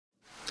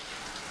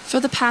For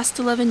the past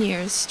 11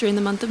 years, during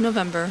the month of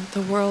November,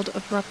 the world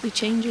abruptly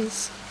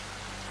changes.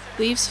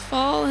 Leaves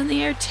fall and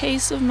the air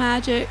tastes of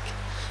magic.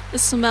 The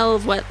smell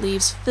of wet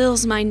leaves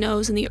fills my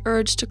nose and the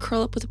urge to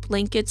curl up with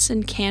blankets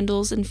and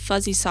candles and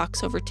fuzzy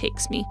socks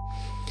overtakes me.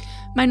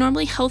 My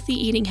normally healthy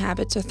eating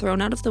habits are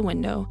thrown out of the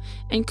window,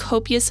 and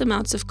copious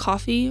amounts of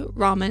coffee,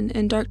 ramen,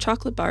 and dark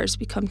chocolate bars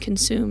become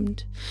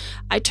consumed.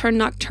 I turn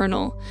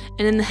nocturnal,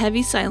 and in the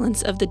heavy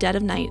silence of the dead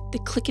of night, the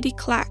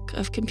clickety-clack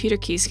of computer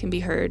keys can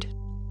be heard.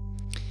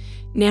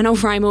 Nano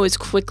Wrimo is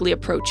quickly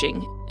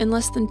approaching. In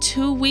less than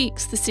 2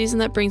 weeks, the season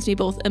that brings me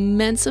both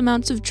immense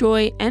amounts of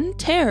joy and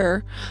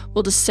terror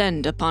will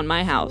descend upon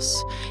my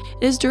house.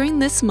 It is during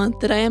this month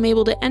that I am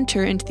able to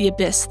enter into the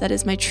abyss that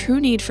is my true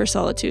need for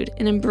solitude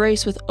and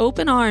embrace with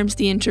open arms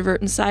the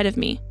introvert inside of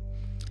me.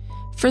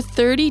 For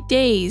 30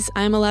 days,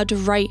 I am allowed to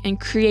write and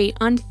create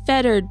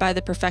unfettered by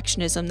the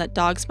perfectionism that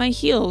dogs my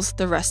heels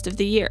the rest of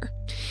the year.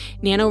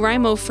 Nano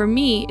Wrimo for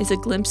me is a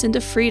glimpse into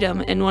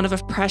freedom and one of a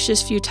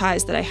precious few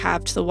ties that I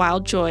have to the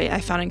wild joy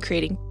I found in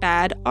creating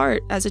bad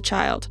art as a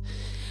child.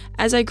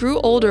 As I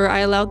grew older, I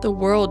allowed the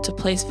world to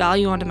place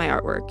value onto my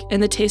artwork,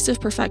 and the taste of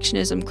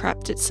perfectionism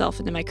crept itself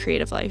into my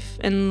creative life,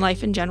 and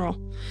life in general.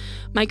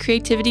 My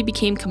creativity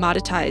became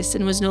commoditized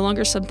and was no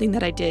longer something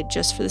that I did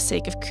just for the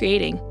sake of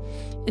creating.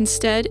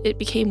 Instead, it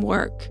became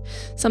work,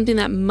 something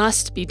that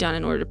must be done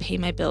in order to pay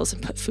my bills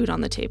and put food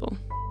on the table.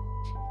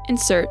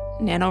 Insert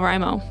Nano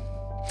Wrimo.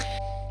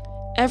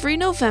 Every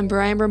November,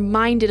 I am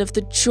reminded of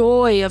the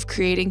joy of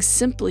creating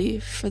simply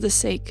for the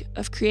sake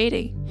of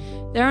creating.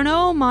 There are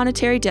no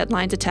monetary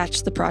deadlines attached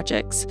to the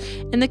projects,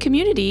 and the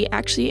community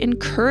actually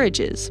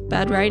encourages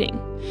bad writing.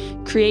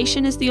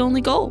 Creation is the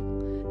only goal.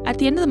 At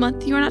the end of the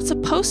month, you are not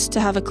supposed to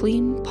have a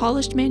clean,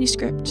 polished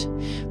manuscript.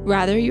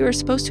 Rather, you are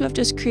supposed to have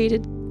just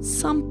created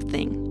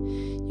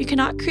something. You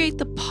cannot create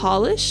the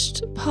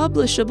polished,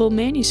 publishable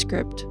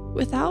manuscript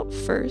without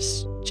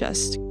first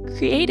just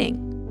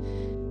creating.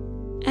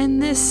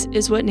 And this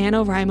is what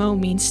Nano Wrimo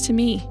means to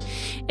me.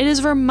 It is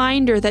a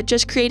reminder that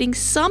just creating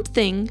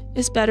something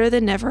is better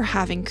than never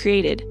having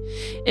created.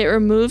 It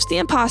removes the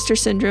imposter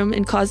syndrome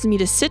and causes me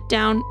to sit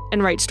down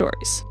and write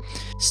stories.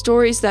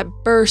 Stories that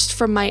burst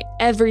from my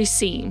every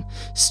seam.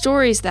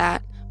 Stories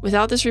that,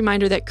 without this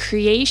reminder that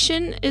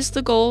creation is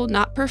the goal,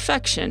 not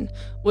perfection,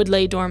 would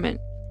lay dormant,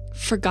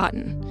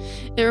 forgotten.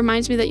 It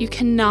reminds me that you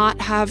cannot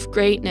have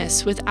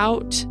greatness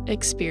without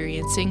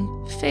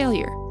experiencing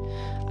failure.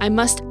 I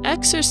must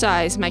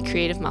exercise my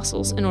creative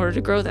muscles in order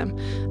to grow them.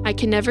 I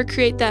can never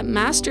create that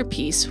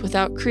masterpiece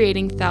without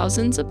creating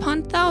thousands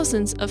upon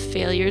thousands of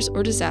failures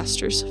or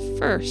disasters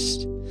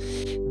first.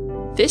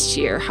 This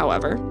year,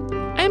 however,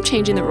 I am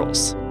changing the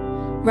rules.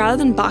 Rather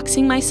than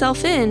boxing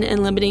myself in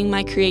and limiting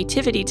my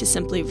creativity to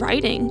simply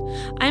writing,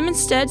 I am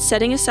instead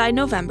setting aside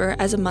November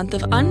as a month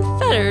of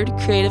unfettered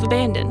creative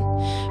abandon.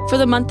 For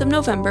the month of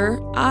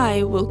November,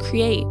 I will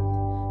create.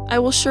 I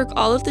will shirk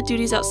all of the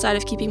duties outside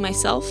of keeping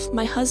myself,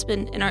 my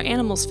husband, and our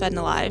animals fed and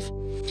alive,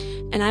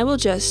 and I will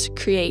just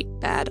create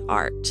bad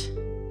art.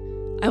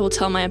 I will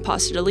tell my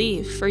imposter to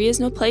leave, for he has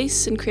no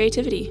place in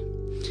creativity.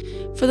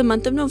 For the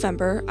month of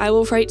November, I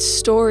will write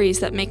stories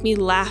that make me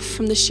laugh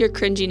from the sheer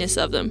cringiness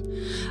of them.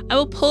 I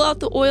will pull out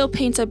the oil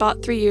paints I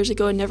bought 3 years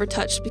ago and never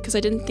touched because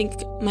I didn't think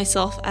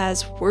myself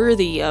as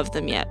worthy of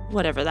them yet,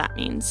 whatever that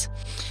means.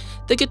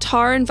 The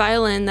guitar and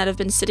violin that have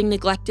been sitting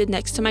neglected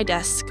next to my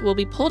desk will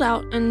be pulled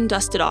out and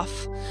dusted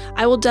off.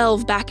 I will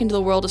delve back into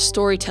the world of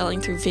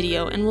storytelling through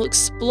video and will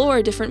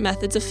explore different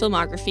methods of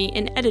filmography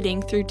and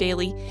editing through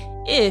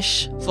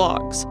daily-ish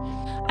vlogs.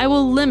 I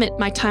will limit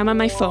my time on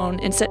my phone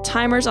and set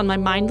timers on my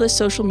mindless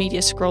social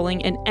media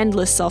scrolling and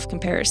endless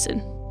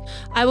self-comparison.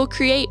 I will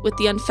create with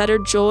the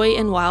unfettered joy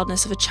and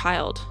wildness of a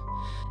child,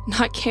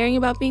 not caring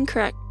about being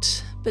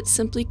correct, but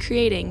simply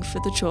creating for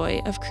the joy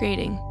of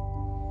creating.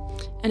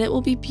 And it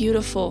will be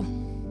beautiful.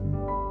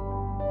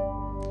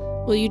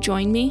 Will you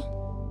join me?